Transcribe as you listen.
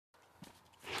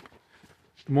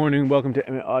Good morning, welcome to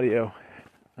Emmett Audio.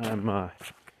 I'm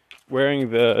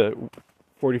wearing the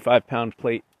 45-pound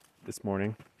plate this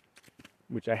morning,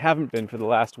 which I haven't been for the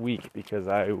last week because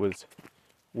I was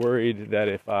worried that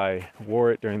if I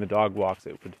wore it during the dog walks,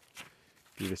 it would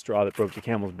be the straw that broke the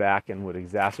camel's back and would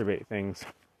exacerbate things,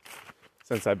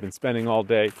 since I've been spending all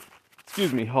day,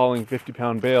 hauling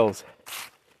 50-pound bales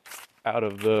out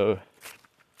of the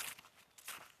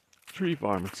tree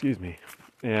farm,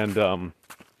 and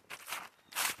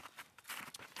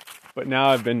but now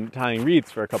I've been tying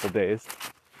reeds for a couple days,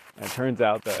 and it turns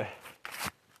out that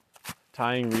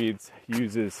tying reeds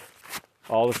uses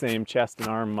all the same chest and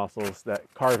arm muscles that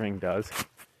carving does.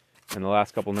 And the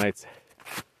last couple nights,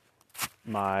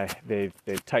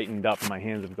 they've tightened up and my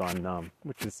hands have gone numb,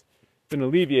 which has been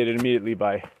alleviated immediately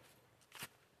by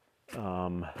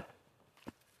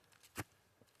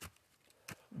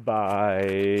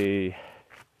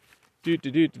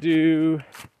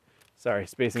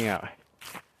spacing out,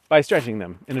 by stretching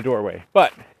them in a doorway.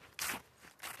 But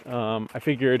I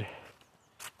figured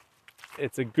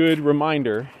it's a good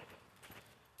reminder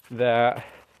that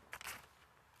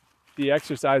the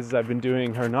exercises I've been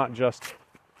doing are not just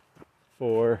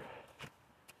for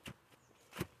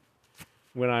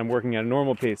when I'm working at a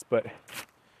normal pace, but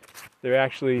they're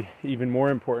actually even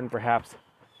more important perhaps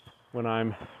when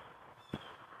I'm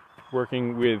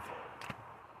working with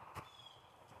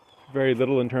very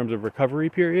little in terms of recovery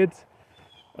periods.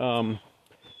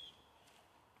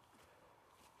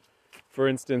 For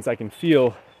instance, I can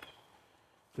feel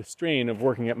the strain of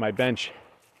working at my bench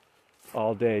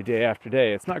all day, day after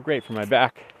day. It's not great for my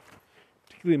back,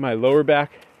 particularly my lower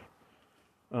back.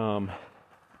 And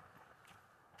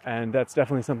that's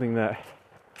definitely something that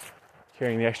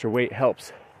carrying the extra weight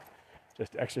helps.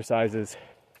 Just exercises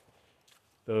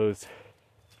those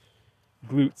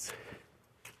glutes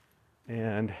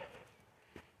and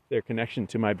their connection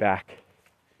to my back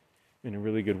in a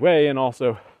really good way, and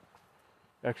also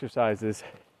exercises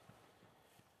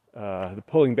the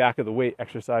pulling back of the weight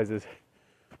exercises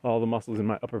all the muscles in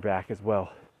my upper back as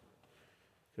well,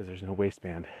 because there's no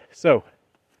waistband. So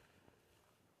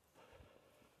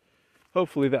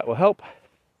hopefully that will help.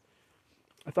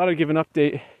 I thought I'd give an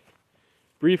update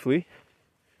briefly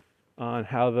on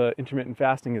how the intermittent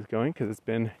fasting is going, because it's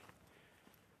been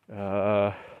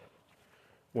 1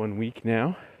 week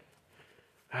now.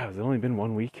 Wow, has it only been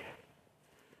 1 week?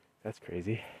 That's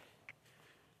crazy.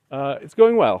 It's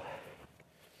going well.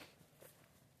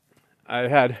 I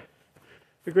had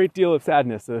a great deal of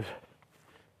sadness of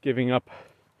giving up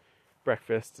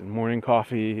breakfast and morning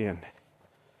coffee and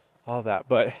all that,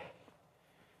 but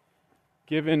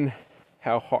given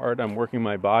how hard I'm working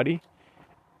my body,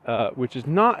 which is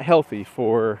not healthy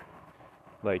for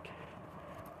like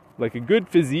a good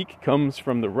physique comes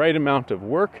from the right amount of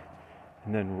work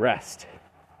and then rest.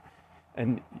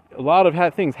 And a lot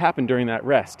of things happen during that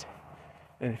rest.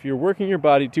 And if you're working your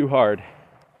body too hard,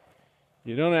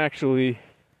 you don't actually,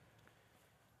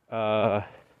 it's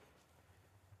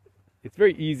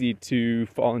very easy to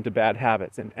fall into bad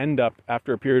habits and end up,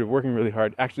 after a period of working really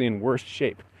hard, actually in worse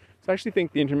shape. So I actually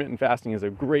think the intermittent fasting is a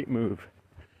great move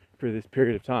for this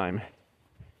period of time.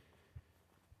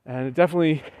 And it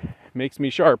definitely makes me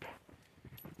sharp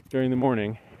during the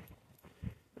morning.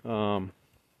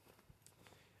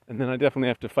 And then I definitely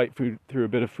have to fight through a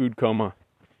bit of food coma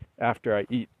after I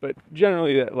eat. But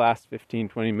generally that lasts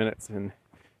 15-20 minutes, and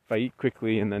if I eat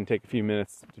quickly and then take a few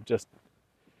minutes to just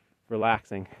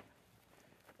relaxing,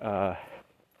 that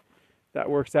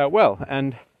works out well.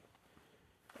 And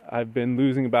I've been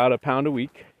losing about 1 pound a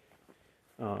week,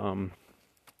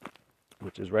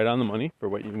 which is right on the money for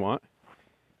what you want,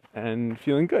 and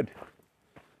feeling good.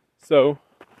 So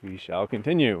we shall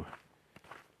continue.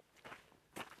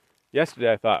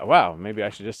 Yesterday I thought, wow, maybe I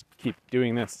should just keep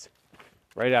doing this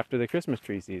right after the Christmas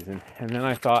tree season. And then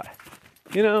I thought,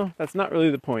 that's not really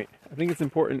the point. I think it's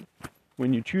important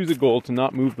when you choose a goal to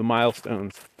not move the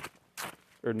milestones,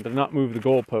 or to not move the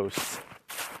goalposts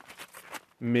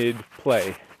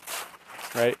mid-play,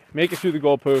 right? Make it through the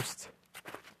goalposts,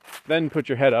 then put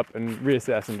your head up and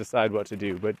reassess and decide what to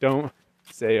do. But don't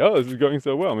say, oh, this is going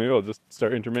so well, maybe I'll just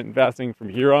start intermittent fasting from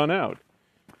here on out,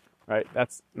 right?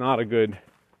 That's not a good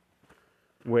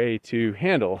way to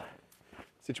handle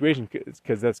situation,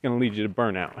 because that's going to lead you to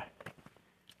burnout.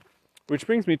 Which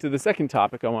brings me to the second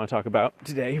topic I want to talk about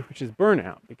today, which is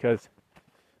burnout, because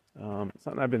it's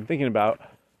something I've been thinking about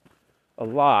a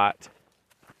lot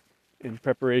in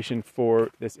preparation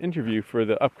for this interview for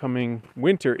the upcoming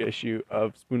winter issue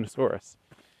of Spoonosaurus.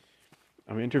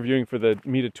 I'm interviewing for the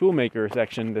Meet a Toolmaker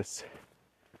section this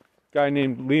guy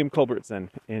named Liam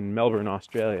Culbertson in Melbourne,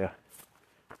 Australia,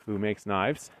 who makes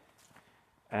knives.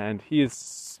 And he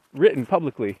has written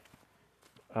publicly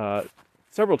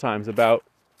several times about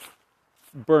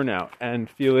burnout and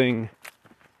feeling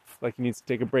like he needs to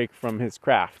take a break from his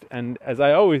craft. And as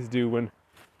I always do when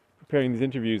preparing these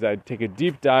interviews, I'd take a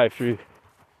deep dive through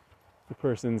the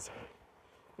person's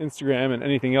Instagram and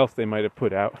anything else they might have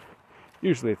put out.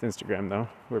 Usually it's Instagram, though,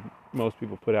 where most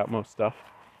people put out most stuff.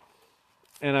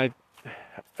 And I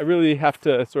really have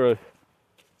to sort of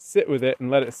sit with it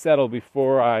and let it settle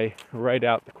before I write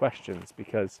out the questions,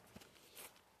 because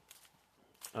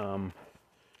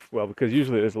because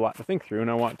usually there's a lot to think through,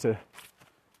 and I want to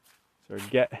sort of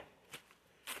get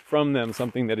from them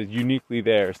something that is uniquely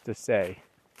theirs to say.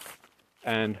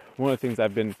 And one of the things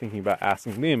I've been thinking about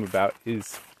asking Liam about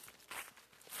is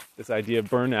this idea of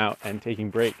burnout and taking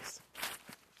breaks,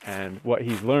 and what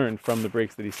he's learned from the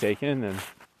breaks that he's taken,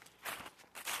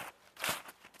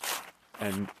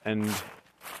 and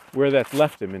where that's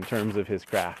left him in terms of his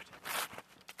craft.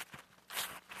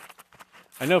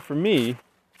 I know for me,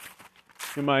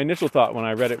 my initial thought when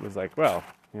I read it was like, well,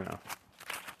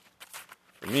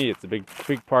 for me it's a big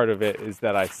part of it is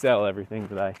that I sell everything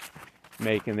that I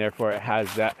make, and therefore it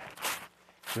has that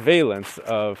valence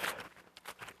of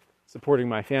supporting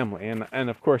my family, and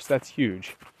of course that's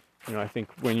huge. I think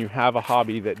when you have a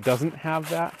hobby that doesn't have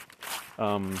that,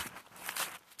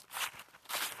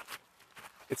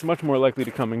 it's much more likely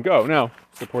to come and go. Now,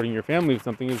 supporting your family with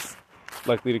something is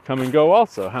likely to come and go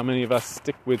also. How many of us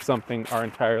stick with something our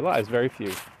entire lives? Very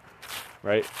few,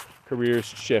 right? Careers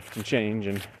shift and change,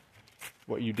 and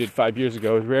what you did 5 years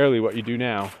ago is rarely what you do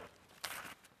now.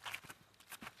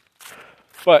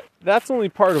 But that's only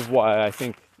part of why I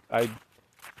think I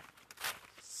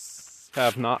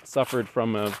have not suffered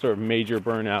from a sort of major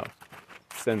burnout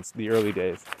since the early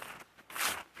days.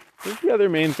 I think the other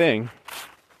main thing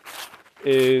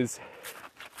is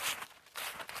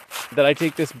that I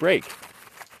take this break,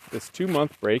 this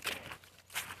 2-month break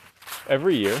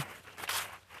every year,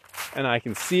 and I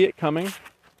can see it coming,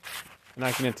 and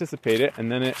I can anticipate it,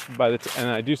 and then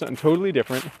and I do something totally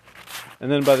different,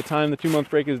 and then by the time the 2-month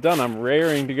break is done, I'm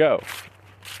raring to go.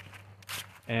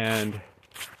 And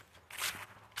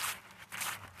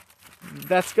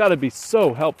that's got to be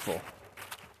so helpful.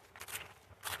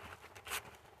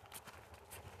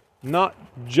 Not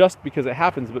just because it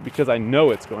happens, but because I know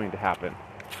it's going to happen.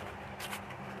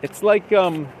 It's like,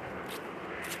 I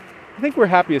think we're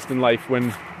happiest in life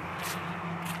when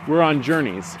we're on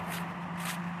journeys.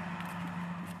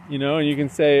 And you can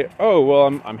say, oh,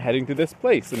 well, I'm heading to this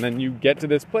place. And then you get to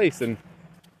this place, and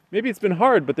maybe it's been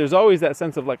hard, but there's always that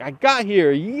sense of like, I got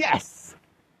here, yes!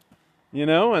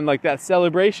 And like that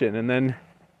celebration. And then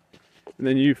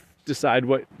you decide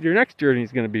what your next journey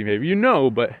is going to be, maybe,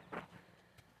 but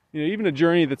even a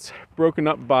journey that's broken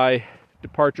up by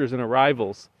departures and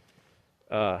arrivals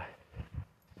has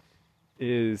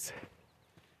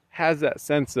that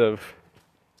sense of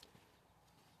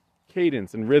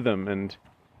cadence and rhythm and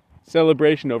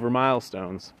celebration over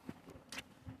milestones.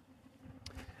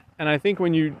 And I think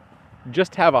when you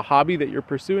just have a hobby that you're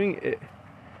pursuing,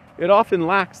 it often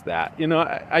lacks that.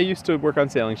 I used to work on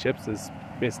sailing ships, as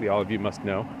basically all of you must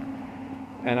know,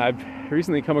 and I've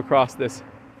recently come across this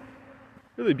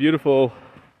really beautiful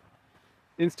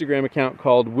Instagram account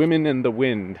called Women in the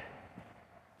Wind,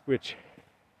 which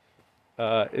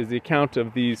is the account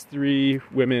of these 3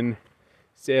 women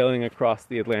sailing across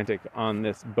the Atlantic on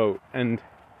this boat. And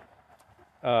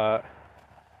for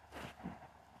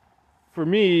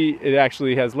me, it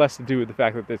actually has less to do with the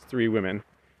fact that there's 3 women.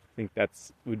 I think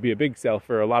would be a big sell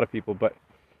for a lot of people, but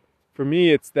for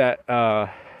me it's that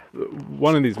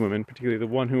one of these women, particularly the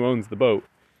one who owns the boat,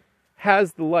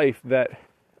 has the life that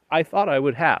I thought I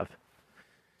would have.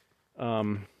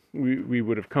 We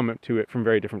would have come to it from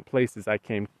very different places. I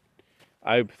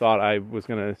thought I was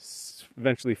going to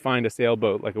eventually find a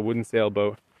sailboat, like a wooden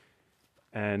sailboat,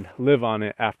 and live on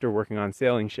it after working on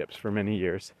sailing ships for many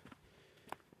years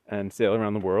and sail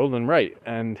around the world and write.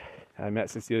 And I met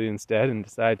Cecilia instead and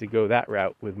decided to go that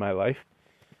route with my life.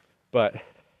 But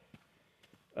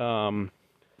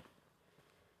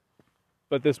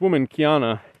this woman,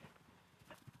 Kiana,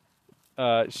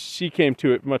 she came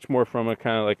to it much more from a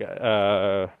kind of like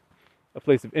a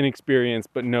place of inexperience,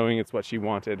 but knowing it's what she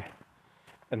wanted.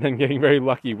 And then getting very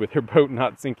lucky with her boat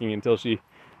not sinking until she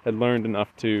had learned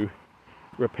enough to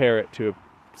repair it to a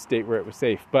state where it was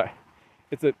safe. But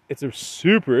it's a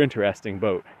super interesting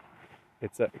boat.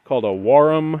 It's called a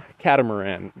Wharram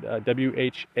catamaran,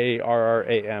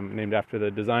 Wharram, named after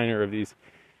the designer of these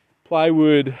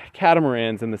plywood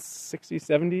catamarans in the 60s,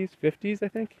 70s, 50s, I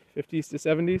think, 50s to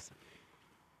 70s,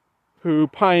 who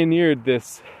pioneered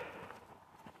this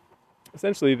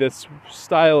essentially this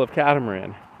style of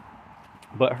catamaran.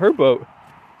 But her boat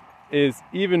is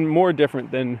even more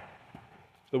different than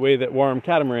the way that Warm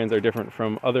catamarans are different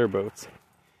from other boats,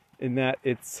 in that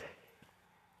it's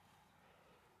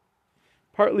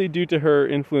partly due to her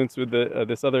influence with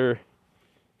this other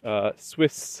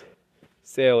Swiss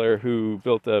sailor who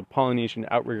built a Polynesian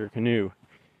outrigger canoe,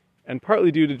 and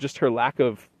partly due to just her lack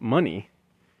of money.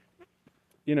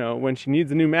 You know, when she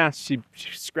needs a new mast, she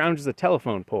scrounges a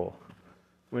telephone pole.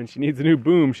 When she needs a new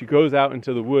boom, she goes out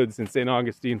into the woods in St.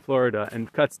 Augustine, Florida,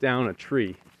 and cuts down a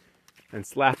tree and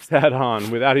slaps that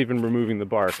on without even removing the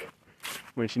bark.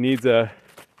 When she needs a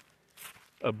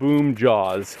boom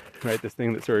jaws, right, this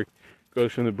thing that sort of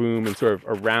goes from the boom and sort of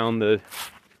around the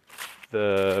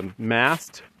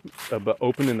mast, but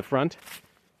open in the front,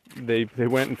 they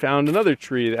went and found another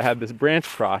tree that had this branch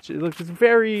crotch. It looks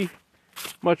very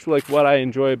much like what I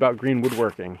enjoy about green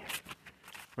woodworking,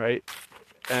 right?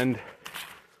 And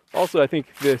also, I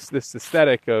think this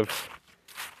aesthetic of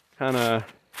kind of,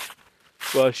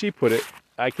 well, as she put it,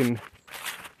 I can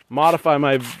modify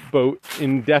my boat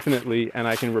indefinitely and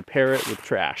I can repair it with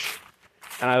trash.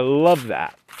 And I love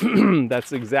that.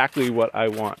 That's exactly what I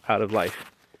want out of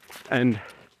life. And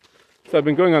so I've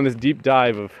been going on this deep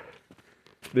dive of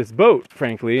this boat,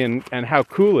 frankly, and how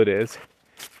cool it is,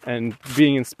 and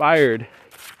being inspired,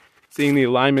 seeing the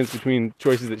alignments between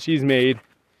choices that she's made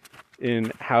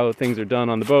in how things are done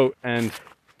on the boat and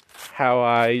how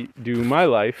I do my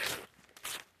life.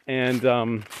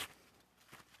 And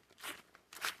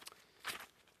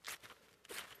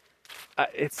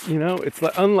it's, you know, it's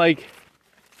unlike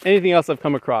anything else I've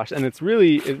come across, and it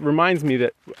reminds me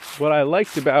that what I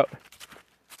liked about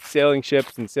sailing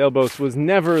ships and sailboats was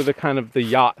never the kind of the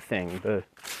yacht thing, the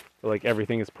like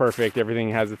everything is perfect,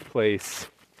 everything has its place,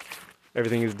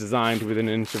 everything is designed within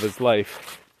an inch of its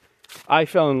life. I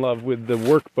fell in love with the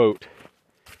workboat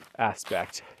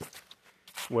aspect,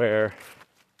 where,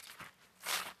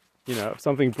 you know, if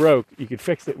something broke, you could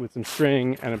fix it with some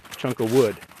string and a chunk of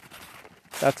wood.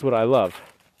 That's what I love.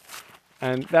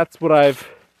 And that's what I've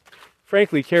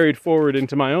frankly carried forward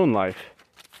into my own life.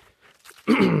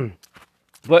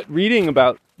 But reading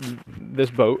about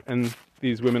this boat and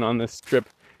these women on this trip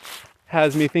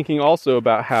has me thinking also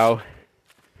about how,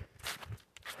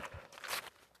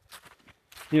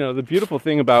 you know, the beautiful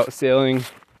thing about sailing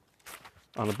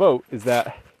on a boat is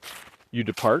that you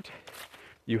depart,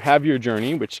 you have your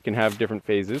journey, which can have different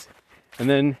phases, and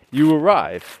then you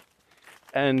arrive.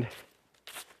 And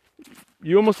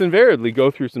you almost invariably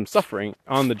go through some suffering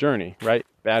on the journey, right?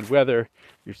 Bad weather,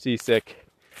 you're seasick,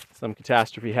 some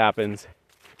catastrophe happens,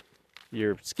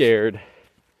 you're scared,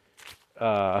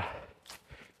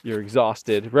 you're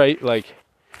exhausted, right? Like,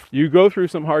 you go through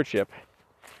some hardship,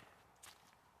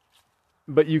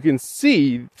 but you can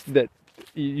see that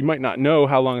you might not know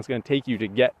how long it's going to take you to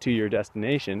get to your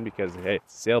destination because, hey,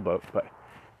 it's a sailboat, but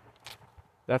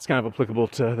that's kind of applicable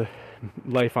to the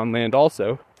life on land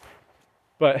also.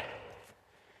 But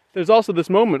there's also this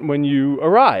moment when you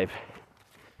arrive,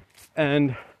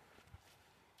 and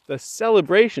the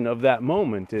celebration of that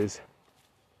moment is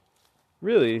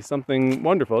really something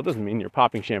wonderful. It doesn't mean you're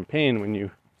popping champagne when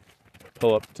you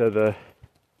pull up to the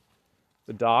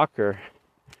dock or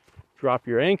drop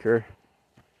your anchor,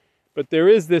 but there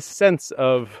is this sense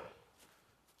of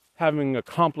having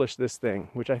accomplished this thing,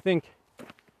 which I think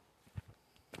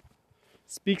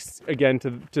speaks again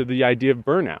to the idea of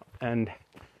burnout and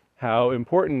how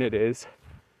important it is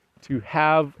to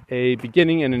have a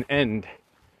beginning and an end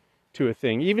to a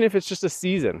thing, even if it's just a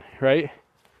season, right?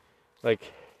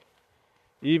 Like,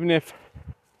 even if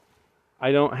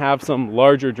I don't have some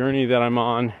larger journey that I'm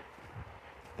on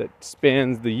that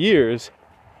spans the years,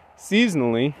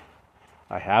 seasonally,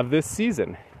 I have this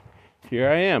season. Here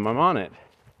I am, I'm on it.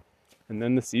 And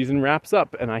then the season wraps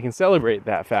up and I can celebrate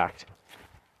that fact.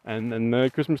 And then the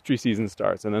Christmas tree season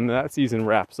starts, and then that season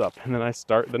wraps up, and then I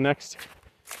start the next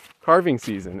carving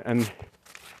season. And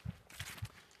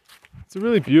it's a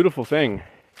really beautiful thing.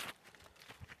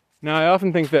 Now, I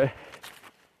often think that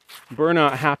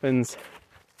burnout happens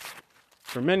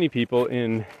for many people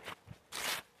in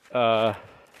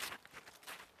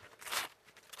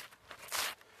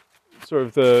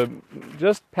sort of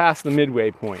just past the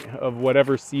midway point of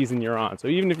whatever season you're on. So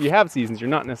even if you have seasons, you're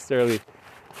not necessarily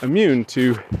immune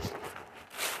to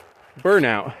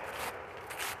burnout.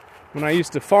 When I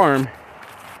used to farm,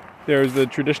 there was the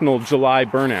traditional July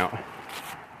burnout,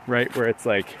 right? Where it's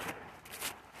like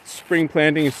spring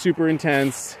planting is super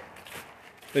intense,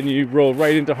 then you roll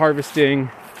right into harvesting.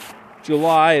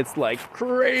 July, it's like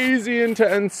crazy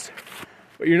intense,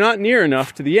 but you're not near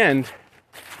enough to the end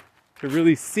to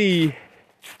really see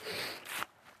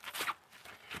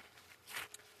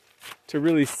to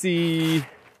really see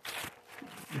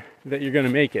that you're going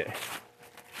to make it.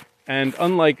 And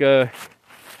unlike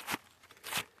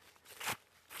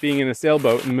being in a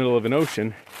sailboat in the middle of an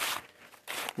ocean,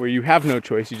 where you have no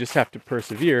choice, you just have to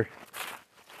persevere,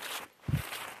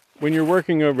 when you're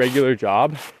working a regular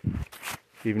job,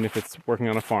 even if it's working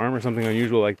on a farm or something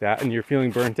unusual like that, and you're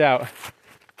feeling burnt out,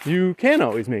 you can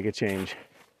always make a change.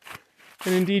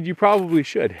 And indeed, you probably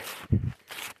should.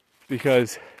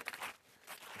 Because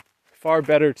far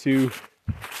better to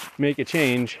make a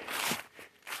change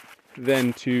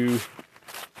than to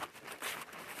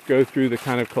go through the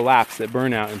kind of collapse that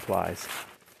burnout implies.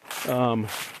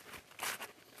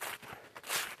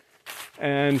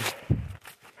 And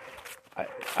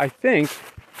I think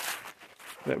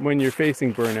that when you're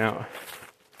facing burnout,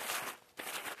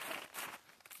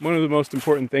 one of the most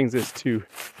important things is to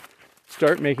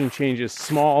start making changes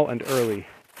small and early.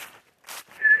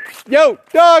 Yo,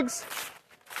 dogs!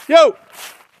 Yo!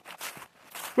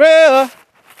 Well,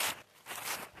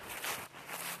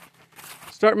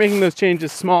 start making those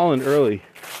changes small and early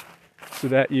so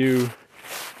that you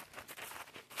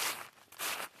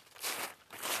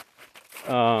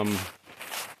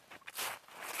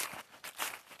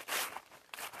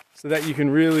can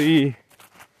really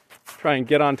try and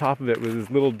get on top of it with as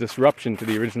little disruption to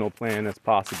the original plan as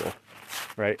possible,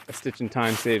 right? A stitch in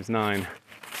time saves 9.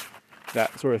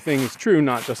 That sort of thing is true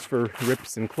not just for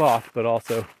rips and cloth, but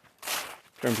also in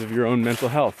terms of your own mental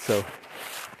health. So,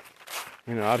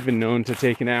 I've been known to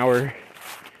take an hour,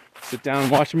 sit down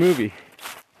and watch a movie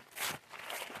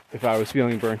if I was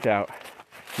feeling burnt out.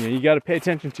 You got to pay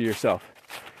attention to yourself.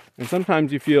 And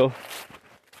sometimes you feel,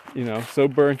 so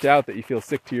burnt out that you feel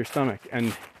sick to your stomach.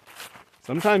 And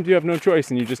sometimes you have no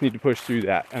choice and you just need to push through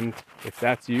that. And if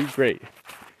that's you, great.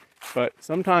 But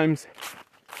sometimes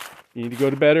you need to go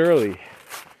to bed early.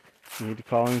 You need to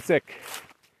call in sick.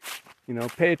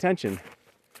 Pay attention.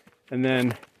 And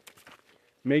then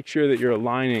make sure that you're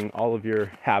aligning all of your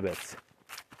habits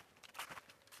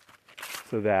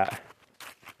so that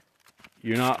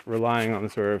you're not relying on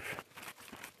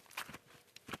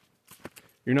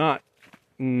you're not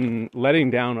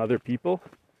letting down other people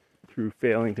through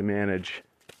failing to manage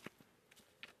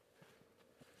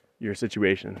your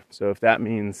situation. So if that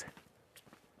means,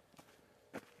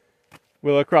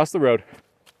 Willa, cross the road.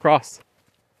 Cross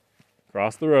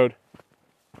the road.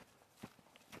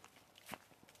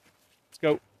 Let's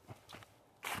go.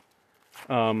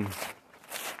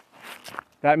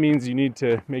 That means you need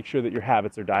to make sure that your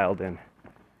habits are dialed in.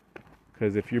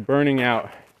 Because if you're burning out,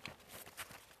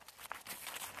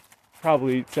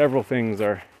 probably several things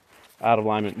are out of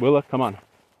alignment. Willa, come on.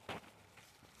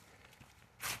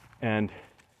 And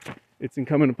it's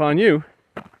incumbent upon you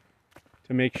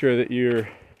to make sure that you're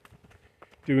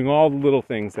doing all the little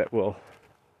things that will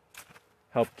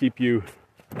help keep you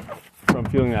from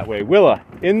feeling that way. Willa,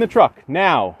 in the truck,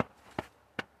 now.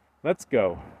 Let's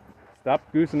go. Stop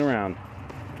goosing around.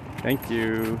 Thank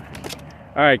you.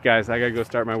 All right, guys, I gotta go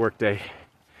start my work day.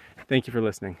 Thank you for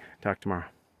listening. Talk tomorrow.